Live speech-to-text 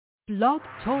Blog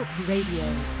Talk Radio.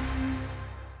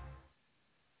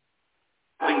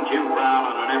 Jim Brown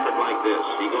on an effort like this.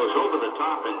 He goes over the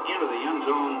top and into the end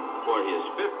zone for his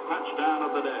 5th touchdown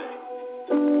of the day.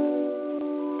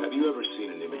 Have you ever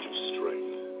seen an image of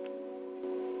strength?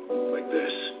 Like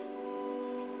this.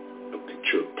 A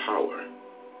picture of power.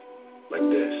 Like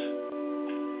this.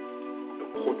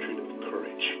 A portrait of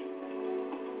courage.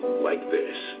 Like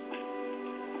this.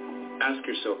 Ask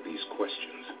yourself these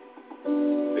questions,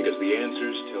 because the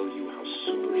answers tell you how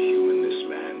superhuman this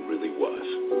man really was.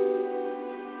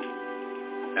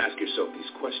 Ask yourself these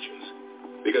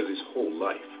questions, because his whole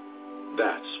life,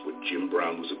 that's what Jim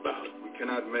Brown was about. We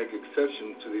cannot make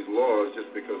exception to these laws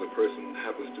just because a person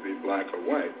happens to be black or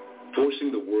white. Forcing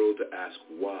the world to ask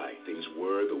why things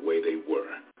were the way they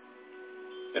were,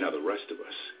 and how the rest of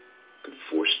us could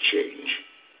force change.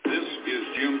 This is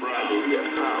Jim Brown. He has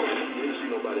power. You don't see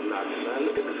nobody knock him down.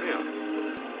 Look at the film.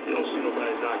 You don't see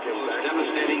nobody knock him back.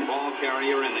 Devastating ball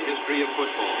carrier in the history of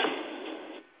football.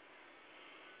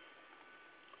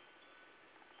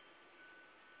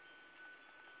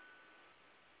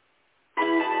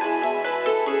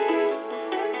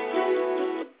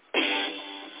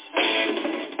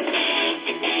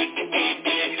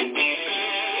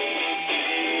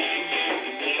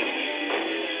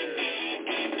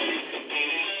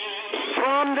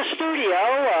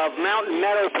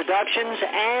 Productions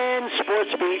and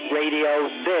Sports Beat Radio.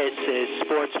 This is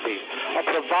Sports Beat, a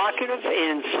provocative,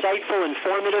 insightful,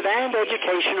 informative, and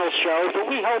educational show that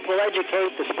we hope will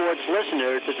educate the sports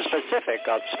listener to the specific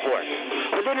of sport.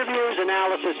 With interviews,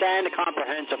 analysis, and a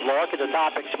comprehensive look at the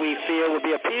topics we feel would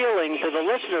be appealing to the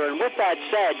listener. And with that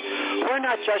said, we're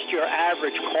not just your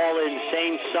average call-in,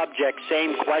 same subject,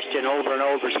 same question over and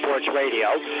over sports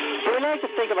radio, but we like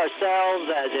to think of ourselves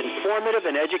as informative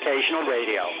and educational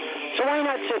radio. So why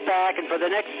not sit back, and for the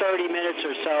next 30 minutes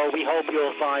or so, we hope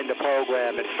you'll find the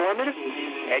program informative,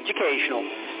 educational,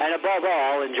 and above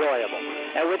all, enjoyable.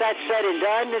 And with that said and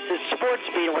done, this is Sports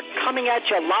Beat, and we're coming at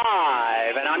you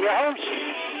live, and I'm your host,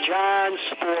 John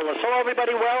Spoulos. So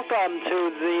everybody, welcome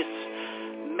to this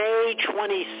May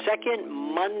 22nd,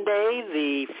 Monday,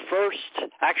 the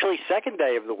second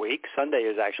day of the week. Sunday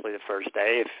is actually the first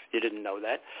day, if you didn't know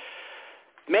that.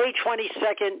 May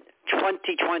 22nd,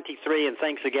 2023, and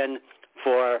thanks again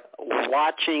for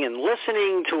watching and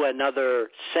listening to another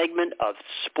segment of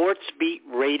Sports Beat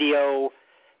Radio,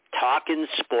 Talkin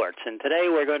Sports. And today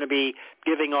we're going to be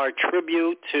giving our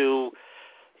tribute to,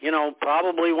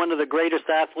 probably one of the greatest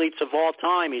athletes of all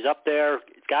time. He's up there,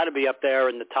 got to be up there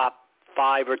in the top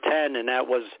 5 or 10, and that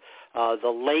was the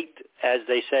late, as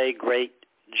they say, great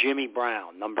Jimmy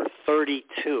Brown, number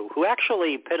 32, who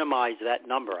actually epitomized that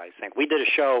number, I think. We did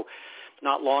a show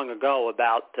not long ago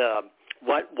about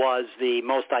what was the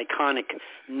most iconic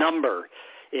number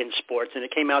in sports, and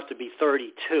it came out to be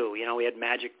 32. We had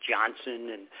Magic Johnson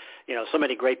and, so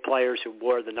many great players who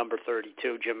wore the number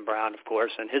 32, Jim Brown, of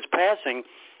course, and his passing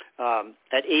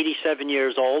at 87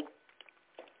 years old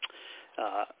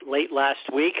late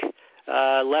last week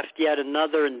left yet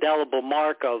another indelible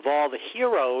mark of all the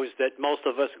heroes that most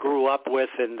of us grew up with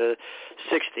in the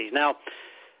 60s. Now,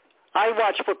 I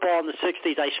watched football in the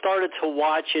 60s. I started to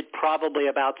watch it probably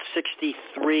about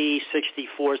 63,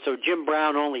 64, so Jim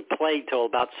Brown only played till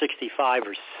about 65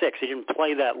 or 6. He didn't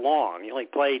play that long. He only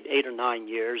played 8 or 9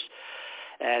 years,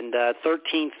 and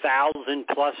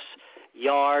 13,000-plus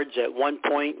yards. At one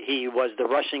point, he was the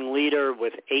rushing leader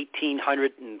with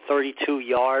 1,832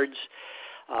 yards.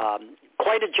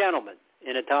 Quite a gentleman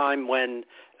in a time when,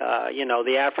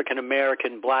 the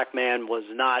African-American black man was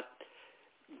not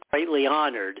greatly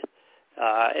honored.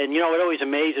 And, it always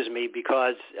amazes me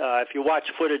because if you watch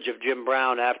footage of Jim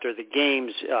Brown after the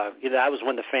games, that was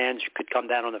when the fans could come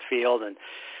down on the field, and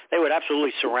they would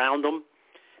absolutely surround him,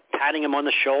 patting him on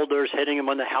the shoulders, hitting him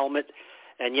on the helmet,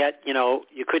 and yet,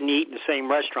 you couldn't eat in the same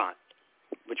restaurant,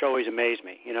 which always amazed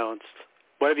me. It's,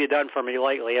 what have you done for me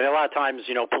lately? And a lot of times,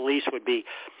 police would be,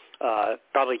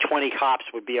 probably 20 cops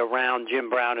would be around Jim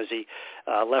Brown as he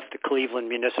left the Cleveland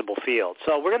Municipal Field.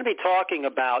 So we're going to be talking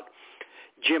about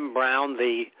Jim Brown,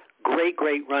 the great,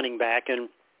 great running back. And,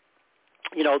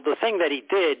 the thing that he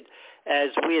did, as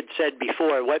we had said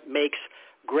before, what makes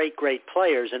great, great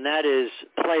players, and that is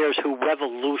players who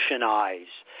revolutionize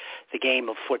the game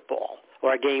of football,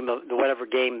 or a game of whatever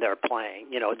game they're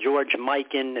playing. George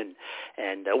Mikan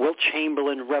and Wilt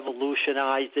Chamberlain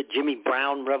revolutionized it. Jimmy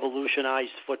Brown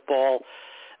revolutionized football.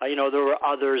 There were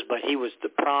others, but he was the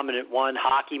prominent one.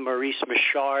 Hockey, Maurice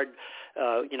Richard,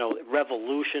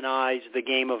 revolutionized the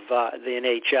game of the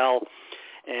NHL.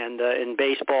 And in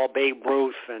baseball, Babe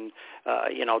Ruth and,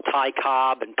 Ty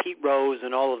Cobb and Pete Rose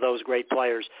and all of those great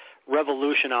players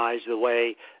revolutionize the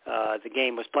way the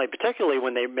game was played, particularly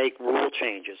when they make rule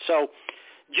changes. So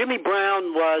Jimmy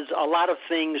Brown was a lot of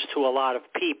things to a lot of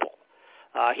people.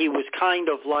 He was kind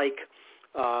of like,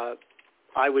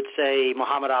 I would say,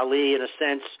 Muhammad Ali in a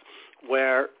sense,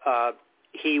 where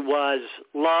he was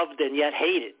loved and yet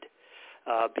hated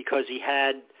because he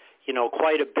had,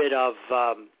 quite a bit of,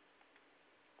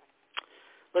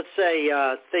 let's say,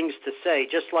 things to say,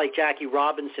 just like Jackie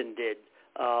Robinson did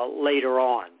later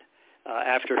on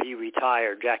after he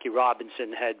retired. Jackie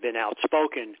Robinson had been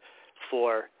outspoken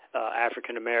for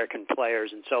African-American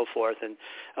players and so forth, and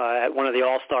at one of the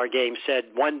All-Star games said,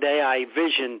 "One day I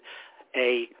vision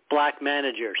a black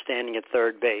manager standing at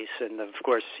third base." And, of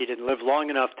course, he didn't live long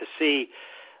enough to see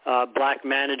black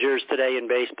managers today in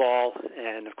baseball,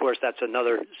 and, of course, that's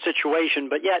another situation.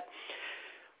 But yet,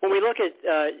 when we look at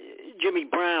Jimmy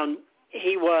Brown,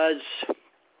 he was,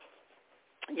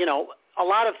 a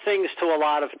lot of things to a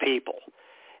lot of people.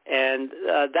 And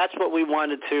that's what we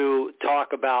wanted to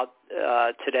talk about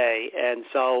today. And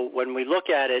so when we look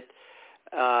at it,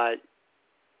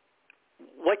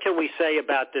 what can we say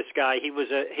about this guy? He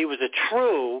was a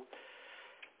true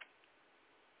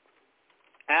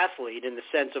athlete in the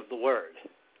sense of the word,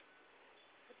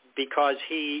 because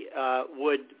he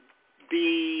would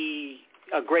be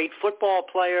a great football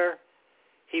player.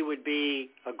 He would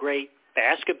be a great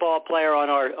basketball player. On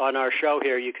our show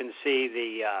here, you can see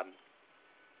the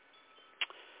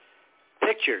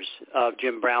pictures of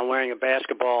Jim Brown wearing a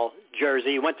basketball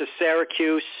jersey. He went to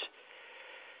Syracuse,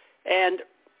 and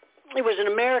he was an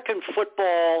American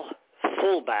football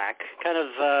fullback, kind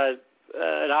of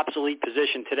an obsolete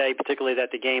position today, particularly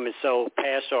that the game is so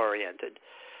pass-oriented.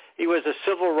 He was a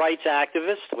civil rights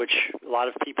activist, which a lot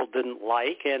of people didn't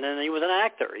like, and then he was an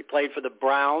actor. He played for the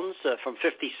Browns from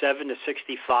 57 to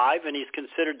 65, and he's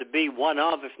considered to be one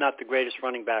of, if not the greatest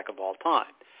running back of all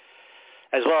time,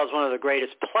 as well as one of the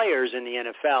greatest players in the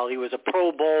NFL. He was a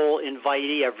Pro Bowl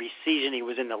invitee every season he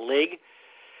was in the league.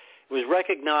 He was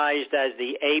recognized as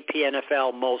the AP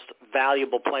NFL Most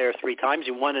Valuable Player 3 times.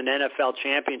 He won an NFL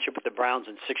championship with the Browns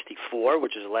in 64,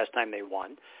 which is the last time they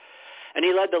won. And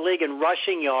he led the league in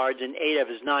rushing yards in 8 of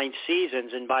his 9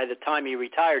 seasons, and by the time he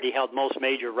retired, he held most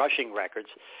major rushing records.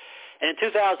 And in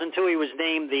 2002, he was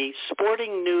named the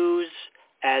Sporting News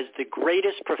as the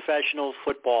greatest professional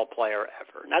football player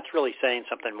ever. And that's really saying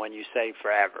something when you say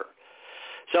forever.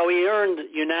 So he earned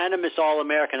unanimous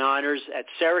All-American honors at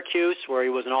Syracuse, where he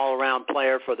was an all-around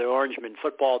player for the Orangemen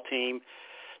football team.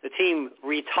 The team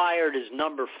retired as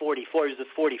number 44. He was at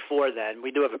 44 then. We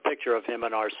do have a picture of him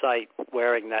on our site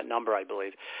wearing that number, I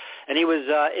believe. And he was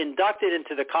inducted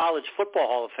into the College Football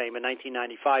Hall of Fame in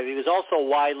 1995. He was also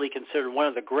widely considered one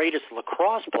of the greatest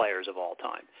lacrosse players of all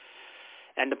time.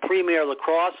 And the Premier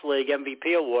Lacrosse League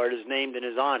MVP award is named in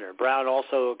his honor. Brown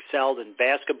also excelled in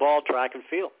basketball, track, and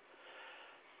field.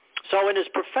 So in his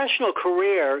professional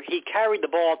career, he carried the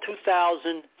ball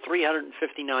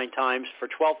 2,359 times for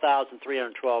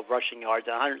 12,312 rushing yards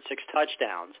and 106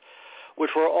 touchdowns,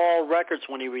 which were all records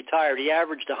when he retired. He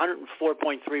averaged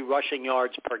 104.3 rushing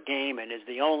yards per game and is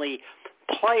the only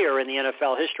player in the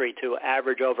NFL history to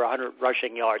average over 100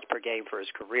 rushing yards per game for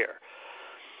his career.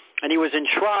 And he was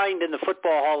enshrined in the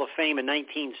Football Hall of Fame in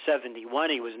 1971.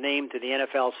 He was named to the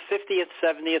NFL's 50th,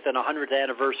 70th, and 100th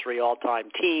anniversary all-time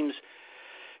teams,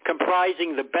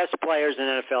 comprising the best players in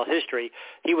NFL history.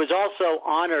 He was also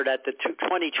honored at the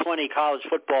 2020 College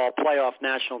Football Playoff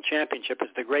National Championship as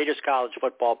the greatest college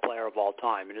football player of all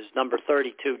time. And his number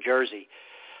 32 jersey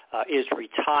is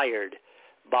retired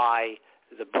by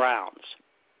the Browns.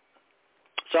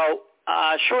 So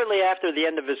shortly after the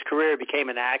end of his career, he became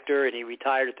an actor, and he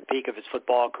retired at the peak of his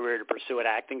football career to pursue an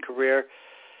acting career.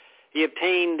 He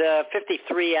obtained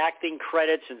 53 acting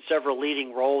credits and several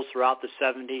leading roles throughout the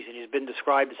 70s, and he's been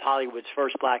described as Hollywood's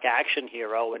first black action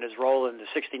hero, and his role in the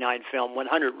 69 film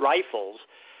 100 Rifles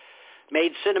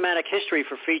made cinematic history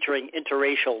for featuring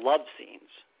interracial love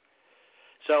scenes.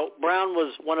 So Brown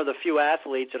was one of the few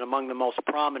athletes and among the most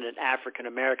prominent African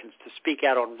Americans to speak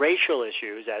out on racial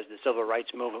issues as the civil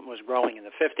rights movement was growing in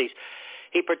the 50s.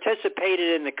 He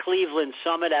participated in the Cleveland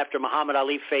Summit after Muhammad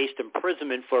Ali faced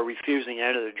imprisonment for refusing to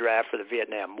enter the draft for the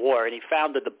Vietnam War, and he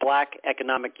founded the Black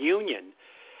Economic Union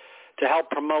to help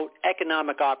promote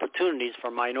economic opportunities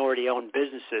for minority-owned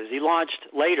businesses. He launched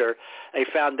later a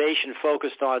foundation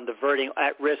focused on diverting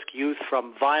at-risk youth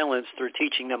from violence through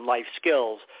teaching them life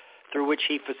skills, through which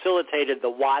he facilitated the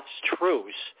Watts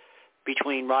Truce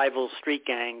between rival street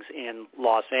gangs in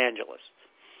Los Angeles.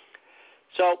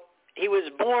 So he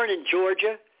was born in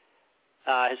Georgia.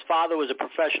 His father was a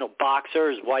professional boxer.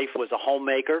 His wife was a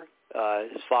homemaker.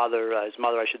 his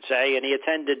mother, I should say, and he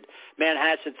attended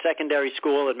Manhasset Secondary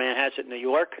School in Manhasset, New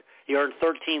York. He earned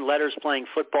 13 letters playing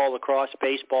football, lacrosse,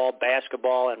 baseball,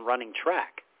 basketball, and running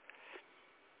track.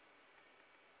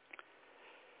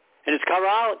 In his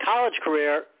college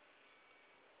career,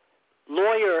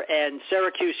 lawyer and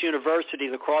Syracuse University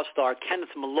lacrosse star Kenneth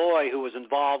Malloy, who was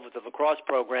involved with the lacrosse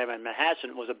program in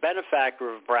Manhasset, was a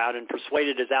benefactor of Brown and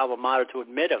persuaded his alma mater to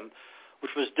admit him,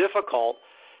 which was difficult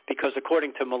because,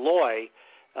 according to Malloy,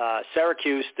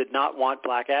 Syracuse did not want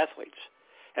black athletes.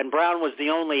 And Brown was the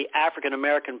only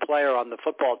African-American player on the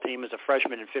football team as a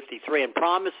freshman in '53, and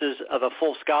promises of a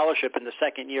full scholarship in the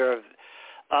second year of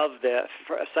the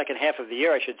second half of the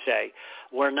year, I should say,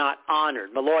 were not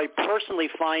honored. Malloy personally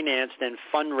financed and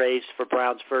fundraised for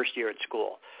Brown's first year at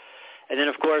school. And then,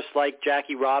 of course, like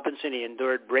Jackie Robinson, he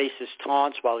endured racist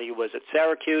taunts while he was at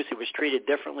Syracuse. He was treated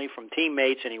differently from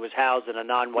teammates, and he was housed in a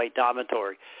non-white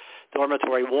dormitory.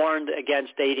 Warned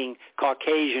against dating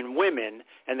Caucasian women,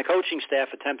 and the coaching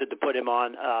staff attempted to put him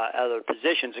on other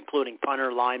positions, including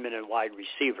punter, lineman, and wide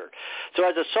receiver. So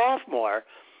as a sophomore,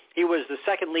 he was the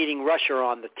second leading rusher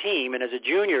on the team, and as a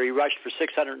junior, he rushed for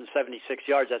 676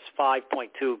 yards. That's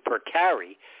 5.2 per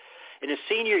carry. In his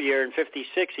senior year in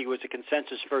 '56, he was a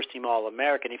consensus first-team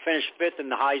All-American. He finished fifth in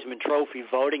the Heisman Trophy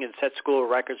voting and set school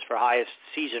records for highest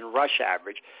season rush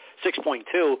average,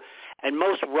 6.2, and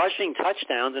most rushing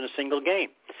touchdowns in a single game.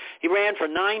 He ran for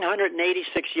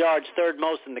 986 yards, third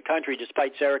most in the country,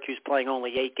 despite Syracuse playing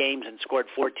only 8 games, and scored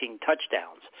 14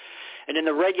 touchdowns. And in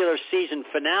the regular season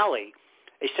finale,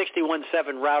 a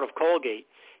 61-7 rout of Colgate,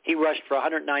 he rushed for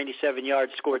 197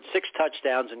 yards, scored 6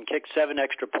 touchdowns, and kicked 7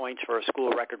 extra points for a school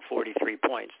record 43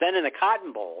 points. Then in the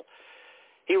Cotton Bowl,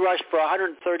 he rushed for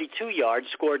 132 yards,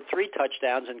 scored 3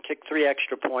 touchdowns, and kicked 3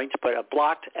 extra points, but a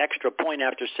blocked extra point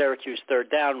after Syracuse third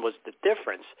down was the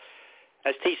difference,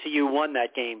 as TCU won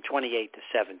that game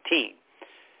 28-17.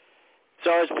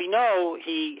 So as we know,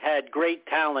 he had great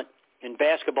talent in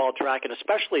basketball, track, and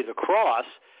especially lacrosse.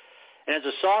 And as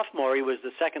a sophomore, he was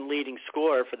the second leading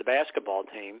scorer for the basketball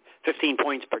team, 15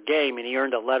 points per game, and he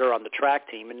earned a letter on the track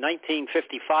team. In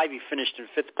 1955, he finished in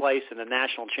 5th place in the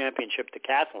national championship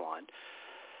decathlon.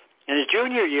 In his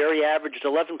junior year, he averaged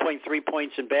 11.3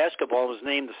 points in basketball and was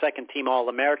named the second-team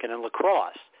All-American in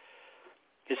lacrosse.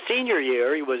 His senior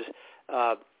year, he was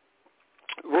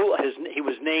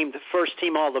named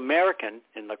first-team All-American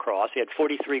in lacrosse. He had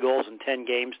 43 goals in 10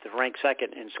 games to rank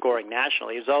second in scoring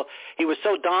nationally. He was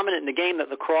so dominant in the game that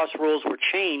lacrosse rules were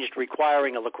changed,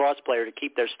 requiring a lacrosse player to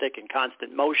keep their stick in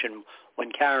constant motion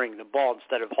when carrying the ball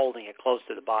instead of holding it close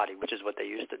to the body, which is what they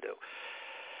used to do.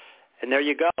 And there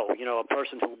you go, a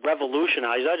person who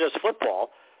revolutionized not just football,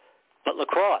 but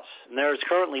lacrosse. And there is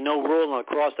currently no rule in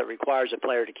lacrosse that requires a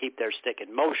player to keep their stick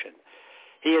in motion.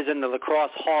 He is in the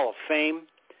Lacrosse Hall of Fame,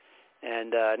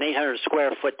 and an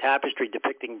 800-square-foot tapestry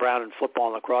depicting Brown in football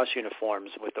and lacrosse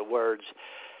uniforms with the words,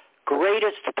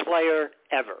 "Greatest player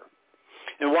ever."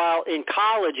 And while in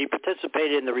college, he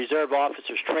participated in the Reserve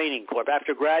Officers Training Corps.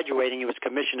 After graduating, he was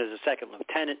commissioned as a second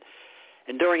lieutenant.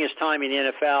 And during his time in the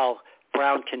NFL,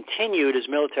 Brown continued his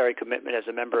military commitment as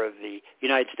a member of the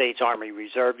United States Army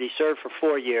Reserve. He served for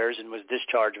 4 years and was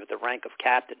discharged with the rank of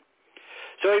captain.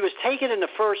 So he was taken in the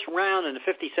first round in the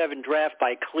 '57 draft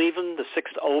by Cleveland, the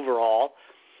 6th overall.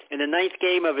 In the 9th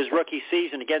game of his rookie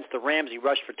season against the Rams, he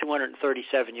rushed for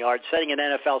 237 yards, setting an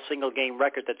NFL single-game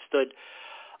record that stood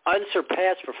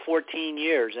unsurpassed for 14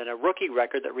 years and a rookie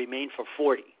record that remained for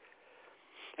 40.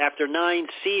 After 9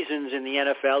 seasons in the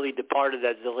NFL, he departed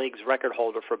as the league's record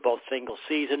holder for both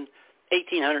single-season,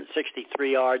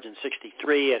 1,863 yards in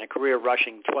 63, and a career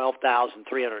rushing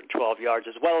 12,312 yards,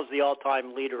 as well as the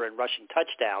all-time leader in rushing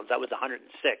touchdowns. That was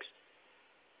 106.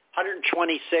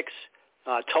 126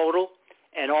 total,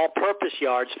 and all-purpose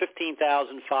yards,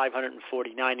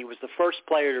 15,549. He was the first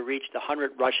player to reach the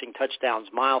 100 rushing touchdowns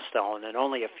milestone, and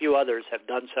only a few others have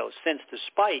done so since,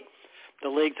 despite the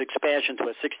league's expansion to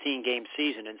a 16-game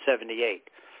season in '78.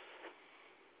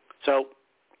 So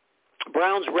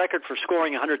Brown's record for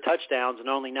scoring 100 touchdowns in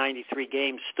only 93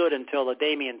 games stood until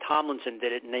Damian Tomlinson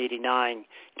did it in 89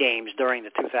 games during the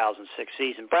 2006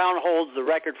 season. Brown holds the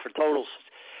record for total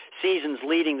seasons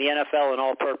leading the NFL in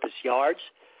all-purpose yards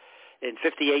in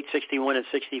 58, 61, and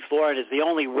 64, and is the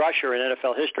only rusher in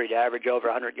NFL history to average over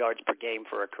 100 yards per game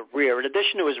for a career. In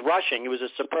addition to his rushing, he was a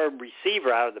superb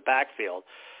receiver out of the backfield,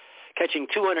 catching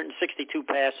 262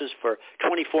 passes for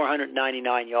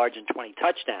 2,499 yards and 20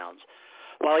 touchdowns,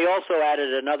 while he also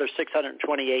added another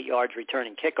 628 yards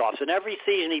returning kickoffs. In every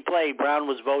season he played, Brown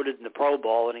was voted in the Pro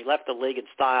Bowl, and he left the league in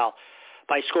style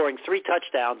by scoring 3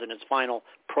 touchdowns in his final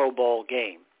Pro Bowl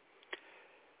game.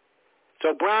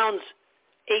 So Brown's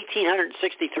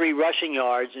 1,863 rushing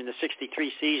yards in the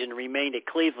 63 season remained a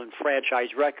Cleveland franchise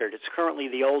record. It's currently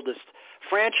the oldest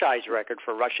franchise record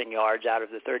for rushing yards out of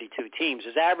the 32 teams.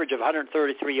 His average of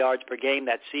 133 yards per game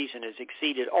that season is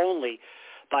exceeded only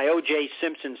by O.J.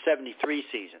 Simpson's 73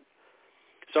 season.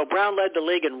 So Brown led the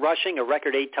league in rushing, a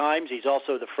record 8 times. He's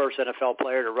also the first NFL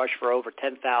player to rush for over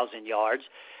 10,000 yards.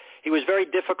 He was very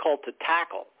difficult to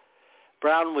tackle.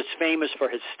 Brown was famous for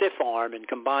his stiff arm and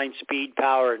combined speed,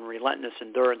 power, and relentless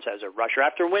endurance as a rusher.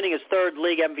 After winning his third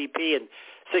league MVP in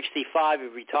 65, he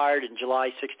retired in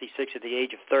July 66 at the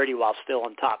age of 30 while still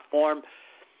in top form.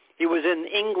 He was in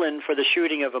England for the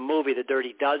shooting of a movie, The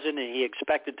Dirty Dozen, and he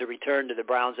expected to return to the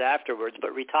Browns afterwards,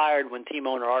 but retired when team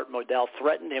owner Art Modell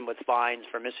threatened him with fines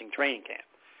for missing training camp.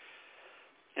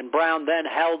 And Brown then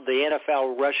held the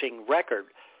NFL rushing record,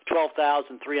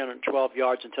 12,312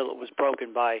 yards, until it was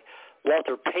broken by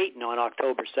Walter Payton on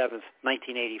October 7th,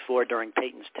 1984, during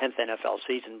Payton's 10th NFL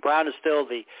season. Brown is still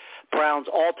the Browns'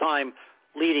 all-time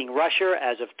leading rusher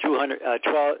as of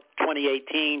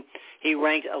 2018. He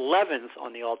ranked 11th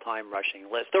on the all-time rushing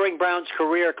list. During Brown's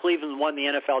career, Cleveland won the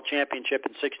NFL championship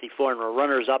in 64 and were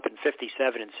runners-up in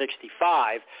 57 and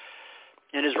 65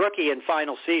 in his rookie and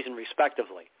final season,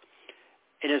 respectively.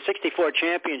 In his 64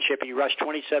 championship, he rushed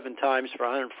 27 times for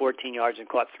 114 yards and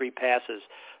caught 3 passes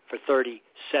for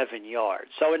 37 yards.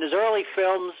 So in his early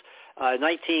films,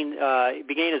 he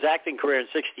began his acting career in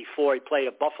 64. He played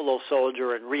a Buffalo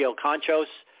soldier in Rio Conchos.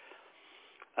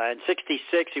 In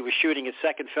 66, he was shooting his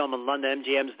second film in London,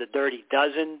 MGM's The Dirty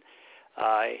Dozen.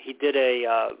 He did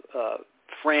a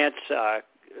France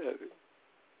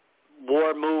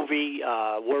war movie,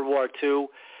 World War II,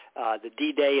 the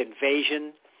D-Day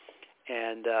invasion.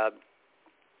 And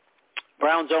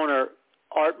Brown's owner,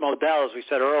 Art Modell, as we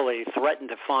said earlier, threatened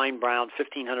to fine Brown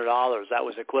 $1,500. That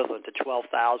was equivalent to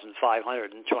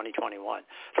 $12,500 in 2021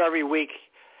 for every week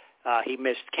he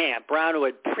missed camp. Brown, who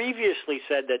had previously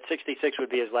said that 66 would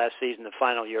be his last season, the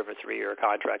final year of a 3-year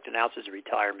contract, announced his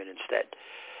retirement instead.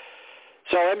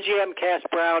 So MGM cast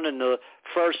Brown in the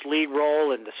first lead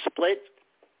role in The Split,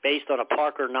 based on a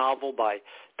Parker novel by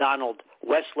Donald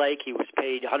Westlake. He was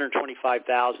paid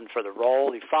 $125,000 for the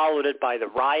role. He followed it by The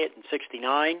Riot in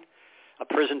 69. A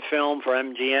prison film for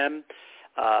MGM,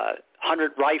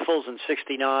 100 Rifles in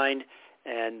 69,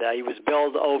 and he was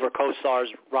billed over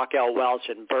co-stars Raquel Welch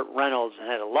and Burt Reynolds,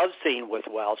 and had a love scene with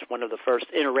Welch, one of the first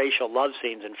interracial love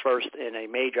scenes and first in a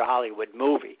major Hollywood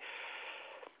movie.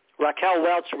 Raquel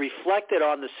Welch reflected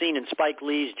on the scene in Spike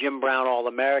Lee's Jim Brown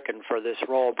All-American for this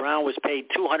role. Brown was paid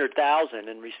 $200,000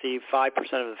 and received 5%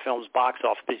 of the film's box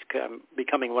office,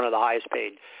 becoming one of the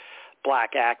highest-paid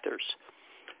black actors.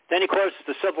 Then, of course,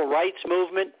 the civil rights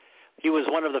movement. He was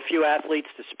one of the few athletes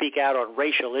to speak out on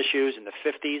racial issues in the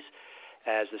 50s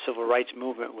as the civil rights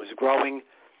movement was growing.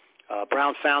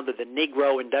 Brown founded the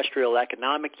Negro Industrial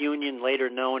Economic Union, later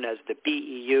known as the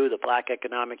BEU, the Black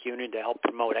Economic Union, to help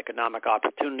promote economic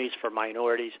opportunities for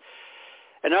minorities.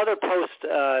 And other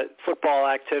post-football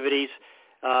activities,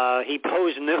 he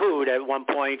posed nude at one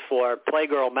point for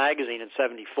Playgirl magazine in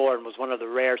 74 and was one of the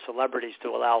rare celebrities to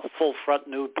allow full front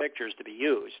nude pictures to be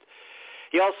used.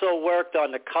 He also worked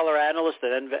on The Color Analyst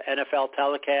at NFL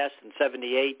telecast in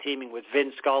 78, teaming with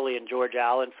Vin Scully and George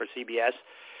Allen for CBS.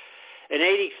 In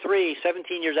 83,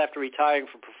 17 years after retiring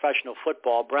from professional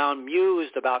football, Brown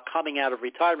mused about coming out of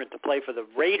retirement to play for the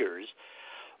Raiders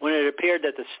when it appeared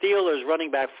that the Steelers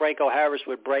running back Franco Harris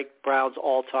would break Brown's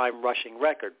all-time rushing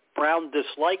record. Brown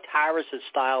disliked Harris's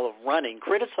style of running,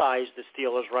 criticized the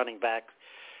Steelers running back's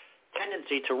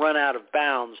tendency to run out of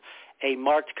bounds, a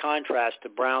marked contrast to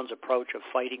Brown's approach of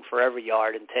fighting for every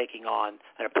yard and taking on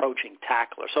an approaching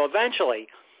tackler. So eventually,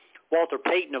 Walter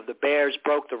Payton of the Bears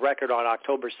broke the record on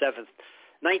October 7th,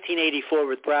 1984,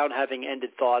 with Brown having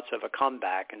ended thoughts of a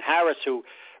comeback. And Harris, who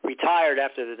retired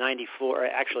after the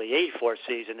 84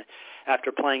 season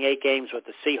after playing 8 games with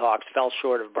the Seahawks, fell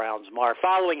short of Brown's mark.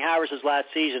 Following Harris's last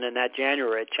season in that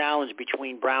January, a challenge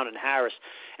between Brown and Harris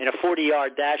in a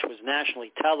 40-yard dash was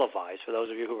nationally televised. For those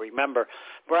of you who remember,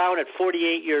 Brown at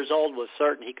 48 years old was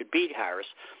certain he could beat Harris.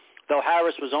 Though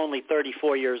Harris was only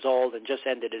 34 years old and just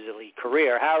ended his elite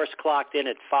career, Harris clocked in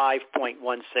at 5.16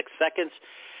 seconds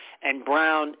and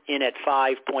Brown in at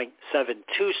 5.72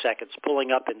 seconds,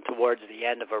 pulling up and towards the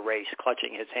end of a race,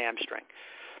 clutching his hamstring.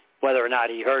 Whether or not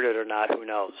he heard it or not, who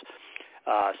knows.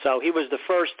 So he was the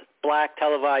first black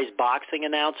televised boxing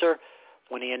announcer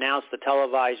when he announced the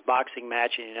televised boxing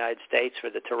match in the United States for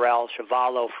the Terrell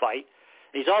Chuvalo fight.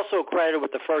 He's also credited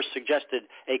with the first suggested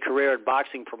a career in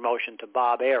boxing promotion to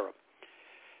Bob Arum.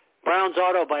 Brown's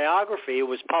autobiography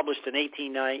was published in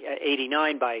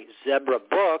 1889 by Zebra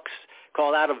Books,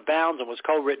 called Out of Bounds and was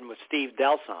co-written with Steve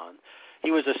Delson.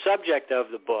 He was the subject of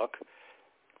the book.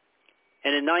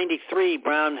 And in 93,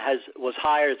 Brown was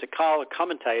hired as a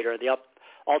commentator at the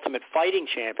Ultimate Fighting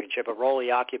Championship, a role he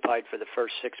occupied for the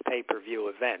first 6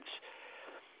 pay-per-view events.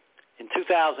 In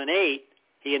 2008,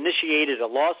 he initiated a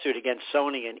lawsuit against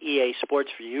Sony and EA Sports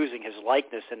for using his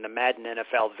likeness in the Madden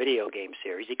NFL video game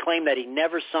series. He claimed that he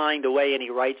never signed away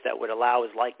any rights that would allow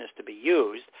his likeness to be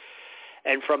used.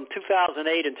 And from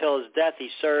 2008 until his death, he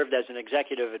served as an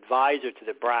executive advisor to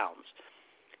the Browns.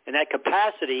 In that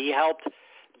capacity, he helped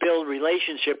build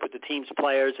relationship with the team's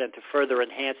players and to further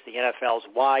enhance the NFL's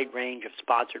wide range of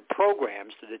sponsored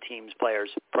programs to the team's players'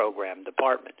 program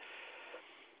department.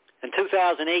 In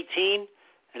 2018,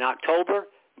 in October,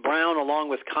 Brown, along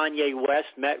with Kanye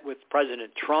West, met with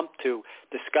President Trump to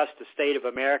discuss the state of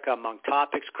America among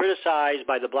topics criticized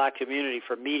by the black community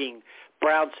for meeting.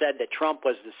 Brown said that Trump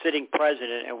was the sitting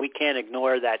president and we can't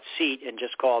ignore that seat and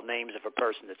just call names of a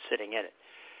person that's sitting in it.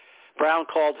 Brown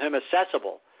called him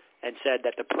accessible and said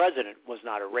that the president was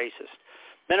not a racist.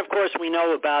 Then, of course, we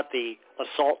know about the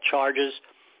assault charges.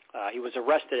 He was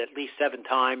arrested at least 7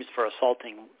 times for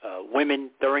assaulting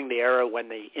women during the era when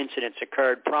the incidents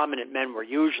occurred. Prominent men were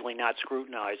usually not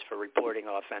scrutinized for reporting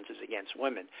offenses against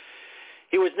women.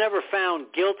 He was never found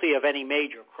guilty of any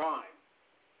major crime.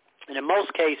 And in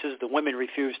most cases, the women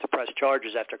refused to press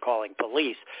charges after calling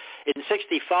police. In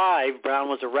 1965, Brown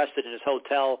was arrested in his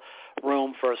hotel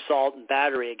room for assault and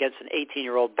battery against an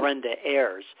 18-year-old Brenda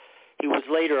Ayers. He was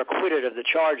later acquitted of the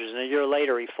charges, and a year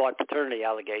later he fought paternity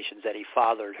allegations that he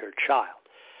fathered her child.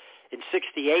 In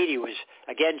 1968, he was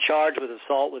again charged with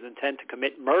assault with intent to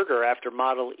commit murder after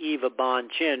model Eva Bon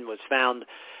Chin was found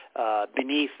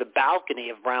beneath the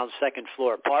balcony of Brown's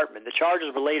second-floor apartment. The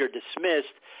charges were later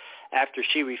dismissed after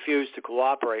she refused to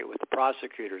cooperate with the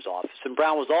prosecutor's office. And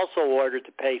Brown was also ordered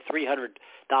to pay a $300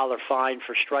 fine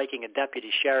for striking a deputy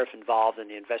sheriff involved in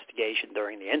the investigation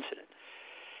during the incident.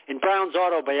 In Brown's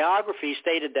autobiography, he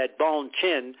stated that Bon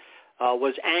Chin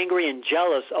was angry and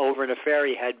jealous over an affair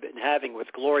he had been having with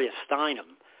Gloria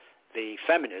Steinem, the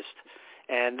feminist,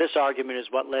 and this argument is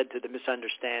what led to the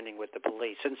misunderstanding with the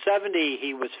police. In 1970,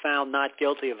 he was found not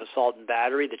guilty of assault and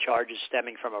battery, the charges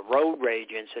stemming from a road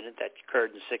rage incident that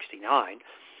occurred in 1969.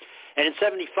 And in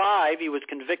 1975, he was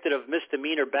convicted of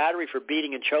misdemeanor battery for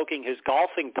beating and choking his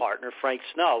golfing partner, Frank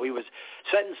Snow. He was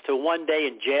sentenced to 1 day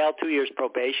in jail, 2 years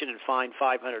probation, and fined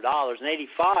 $500. In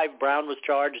 1985, Brown was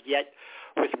charged yet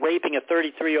with raping a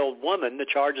 33-year-old woman. The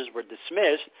charges were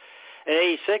dismissed. In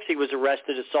 1986, he was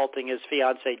arrested assaulting his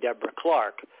fiancée, Deborah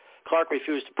Clark. Clark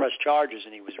refused to press charges,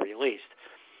 and he was released.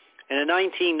 And in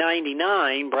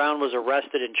 1999, Brown was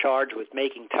arrested and charged with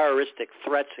making terroristic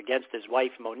threats against his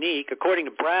wife, Monique. According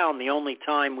to Brown, the only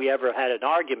time we ever had an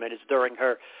argument is during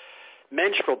her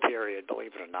menstrual period,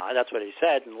 believe it or not. That's what he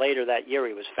said. And later that year,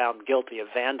 he was found guilty of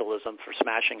vandalism for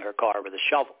smashing her car with a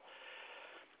shovel.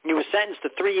 He was sentenced to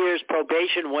 3 years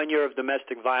probation, 1 year of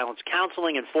domestic violence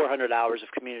counseling, and 400 hours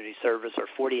of community service, or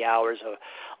 40 hours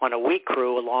on a week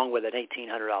crew, along with an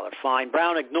 $1,800 fine.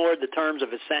 Brown ignored the terms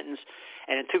of his sentence,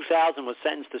 and in 2000 was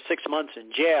sentenced to 6 months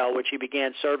in jail, which he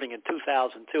began serving in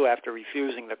 2002 after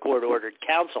refusing the court-ordered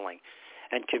counseling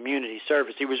and community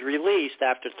service. He was released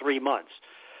after 3 months.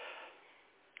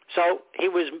 So he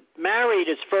was married.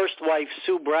 His first wife,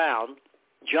 Sue Brown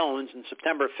Jones, in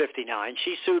September of 1959.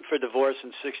 She sued for divorce in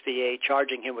 1968,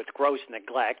 charging him with gross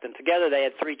neglect. And together they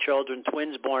had 3 children,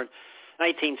 twins born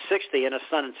 1960 and a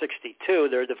son in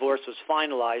 1962. Their divorce was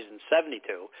finalized in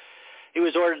 1972. He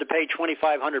was ordered to pay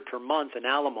 $2,500 per month in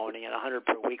alimony and $100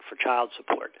 per week for child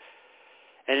support.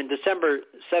 And in December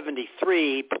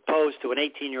 1973, he proposed to an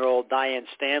 18-year-old Diane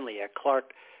Stanley, a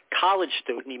Clark college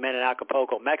student he met in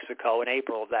Acapulco, Mexico in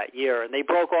April of that year. And they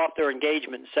broke off their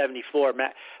engagement in 1974.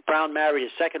 Brown married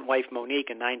his second wife, Monique,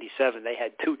 in 1997. They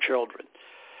had 2 children.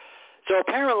 So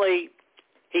apparently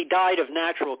he died of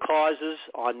natural causes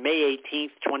on May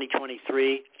 18th,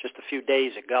 2023, just a few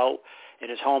days ago, in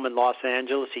his home in Los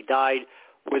Angeles. He died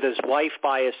with his wife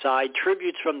by his side.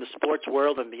 Tributes from the sports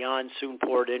world and beyond soon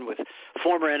poured in, with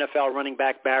former NFL running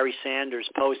back Barry Sanders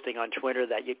posting on Twitter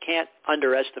that you can't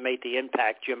underestimate the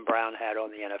impact Jim Brown had on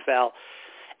the NFL.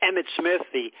 Emmitt Smith,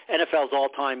 the NFL's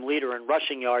all-time leader in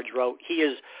rushing yards, wrote, "He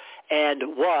is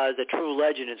and was a true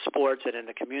legend in sports and in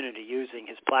the community, using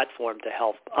his platform to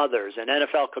help others." And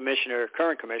NFL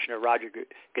current commissioner Roger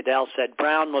Goodell said,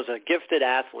 "Brown was a gifted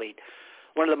athlete,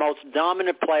 one of the most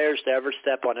dominant players to ever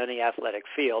step on any athletic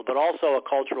field, but also a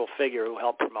cultural figure who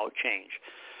helped promote change."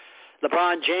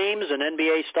 LeBron James, an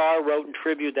NBA star, wrote in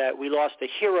tribute that "We lost a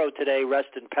hero today,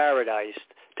 rest in paradise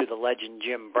to the legend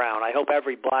Jim Brown. I hope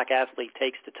every black athlete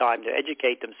takes the time to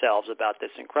educate themselves about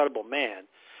this incredible man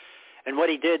and what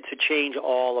he did to change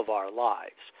all of our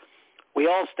lives. We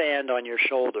all stand on your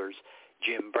shoulders,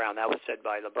 Jim Brown. That was said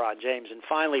by LeBron James. And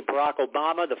finally, Barack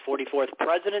Obama, the 44th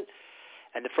president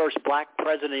and the first black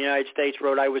president of the United States,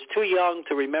 wrote, I was too young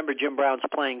to remember Jim Brown's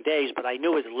playing days, but I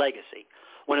knew his legacy.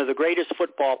 One of the greatest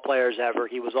football players ever,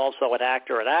 he was also an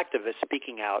actor and activist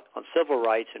speaking out on civil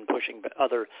rights and pushing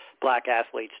other black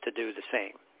athletes to do the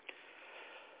same.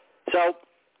 So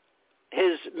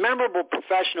his memorable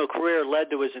professional career led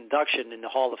to his induction in the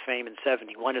Hall of Fame in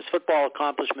 1971. His football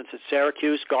accomplishments at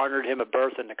Syracuse garnered him a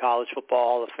berth in the College Football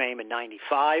Hall of Fame in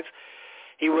 1995.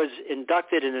 He was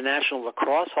inducted in the National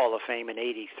Lacrosse Hall of Fame in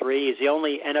 1983. He's the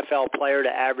only NFL player to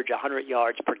average 100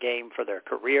 yards per game for their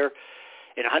career.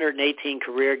 In 118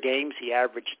 career games, he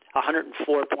averaged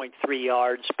 104.3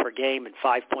 yards per game and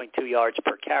 5.2 yards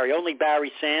per carry. Only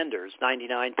Barry Sanders,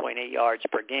 99.8 yards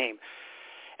per game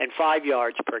and 5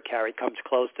 yards per carry, comes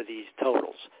close to these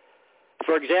totals.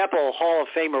 For example, Hall of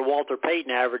Famer Walter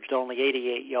Payton averaged only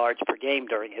 88 yards per game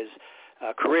during his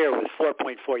career with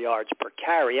 4.4 yards per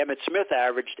carry. Emmitt Smith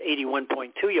averaged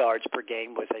 81.2 yards per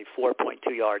game with a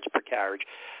 4.2 yards per carriage.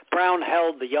 Brown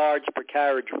held the yards per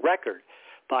carriage record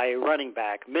by a running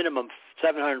back, minimum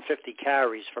 750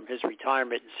 carries from his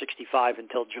retirement in 1965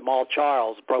 until Jamal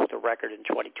Charles broke the record in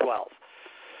 2012.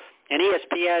 An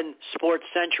ESPN Sports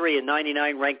Century in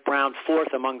 1999 ranked Brown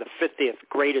fourth among the 50th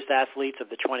greatest athletes of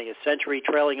the 20th century,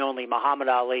 trailing only Muhammad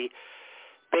Ali,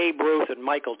 Babe Ruth, and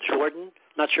Michael Jordan.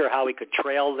 Not sure how he could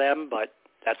trail them, but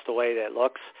that's the way that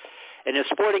looks. And his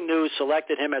Sporting News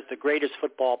selected him as the greatest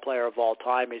football player of all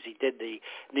time, as did the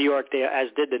New York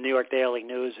Daily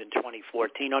News in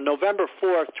 2014. On November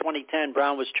 4th, 2010,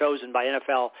 Brown was chosen by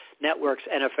NFL Network's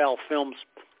NFL Films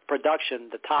production,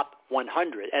 the Top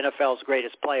 100 NFL's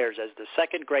greatest players, as the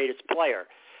second greatest player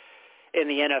in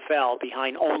the NFL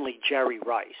behind only Jerry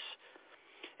Rice.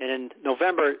 And in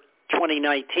November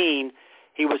 2019,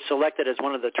 he was selected as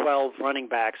one of the 12 running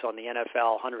backs on the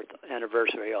NFL 100th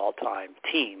anniversary all-time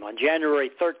team. On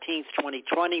January 13th,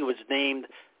 2020, he was named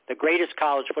the greatest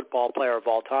college football player of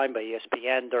all time by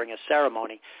ESPN during a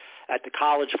ceremony at the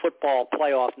College Football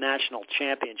Playoff National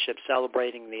Championship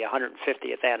celebrating the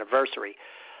 150th anniversary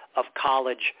of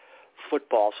college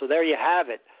football. So there you have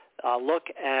it. Look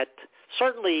at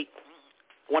certainly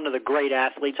one of the great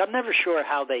athletes. I'm never sure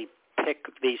how they pick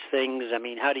these things. I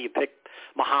mean, how do you pick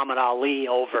Muhammad Ali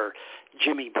over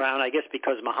Jimmy Brown? I guess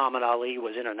because Muhammad Ali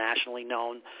was internationally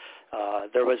known.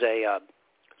 There was a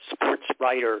sports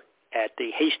writer at the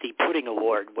Hasty Pudding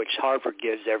Award, which Harvard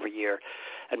gives every year,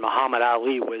 and Muhammad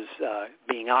Ali was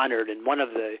being honored, and one of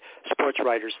the sports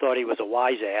writers thought he was a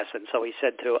wise ass, and so he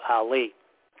said to Ali,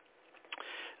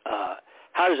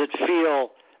 how does it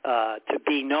feel to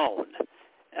be known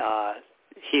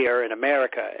here in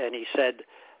America? And he said,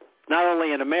 not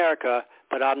only in America,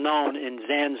 but I'm known in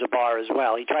Zanzibar as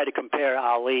well. He tried to compare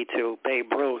Ali to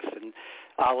Babe Ruth, and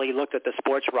Ali looked at the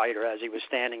sports writer as he was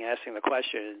standing asking the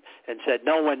question and said,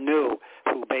 no one knew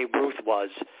who Babe Ruth was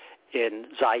in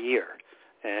Zaire.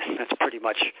 And that's pretty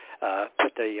much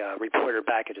put the reporter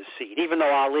back at his seat. Even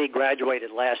though Ali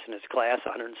graduated last in his class,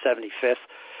 175th,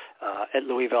 at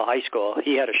Louisville High School,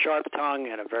 he had a sharp tongue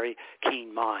and a very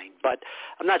keen mind. But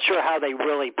I'm not sure how they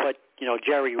really put,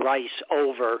 Jerry Rice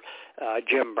over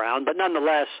Jim Brown. But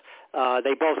nonetheless,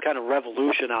 they both kind of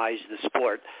revolutionized the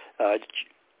sport.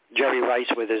 Jerry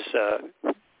Rice with his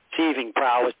receiving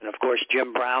prowess, and of course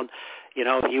Jim Brown, he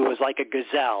was like a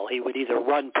gazelle. He would either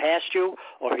run past you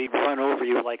or he'd run over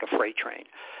you like a freight train.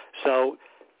 So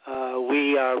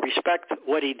we respect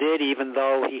what he did, even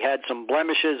though he had some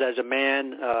blemishes as a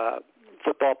man,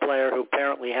 football player who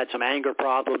apparently had some anger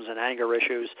problems and anger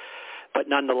issues, but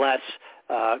nonetheless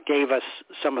gave us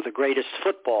some of the greatest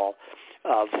football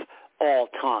of all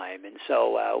time. And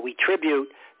so we tribute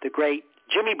the great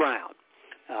Jimmy Brown,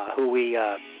 who we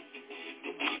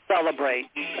celebrate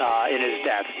in his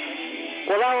death.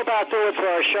 Well, that'll about do it for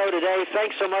our show today.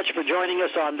 Thanks so much for joining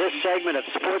us on this segment of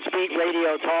Sports Beat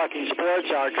Radio Talking Sports,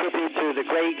 our tribute to the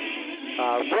great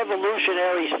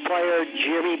revolutionary player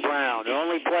Jimmy Brown, who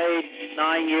only played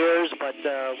 9 years, but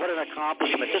what an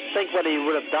accomplishment. Just think what he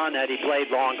would have done had he played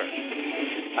longer.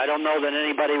 I don't know that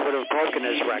anybody would have broken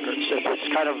his records. It's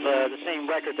kind of the same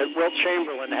record that Wilt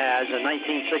Chamberlain has in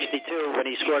 1962 when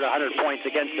he scored 100 points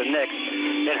against the Knicks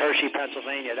in Hershey,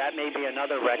 Pennsylvania. That may be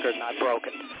another record not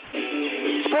broken.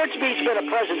 Sports Beat's been a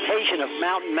presentation of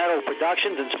Mountain Meadow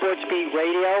Productions and Sports Beat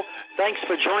Radio. Thanks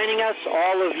for joining us.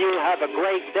 All of you have a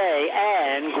great day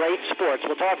and great sports.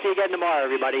 We'll talk to you again tomorrow,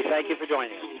 everybody. Thank you for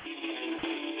joining us.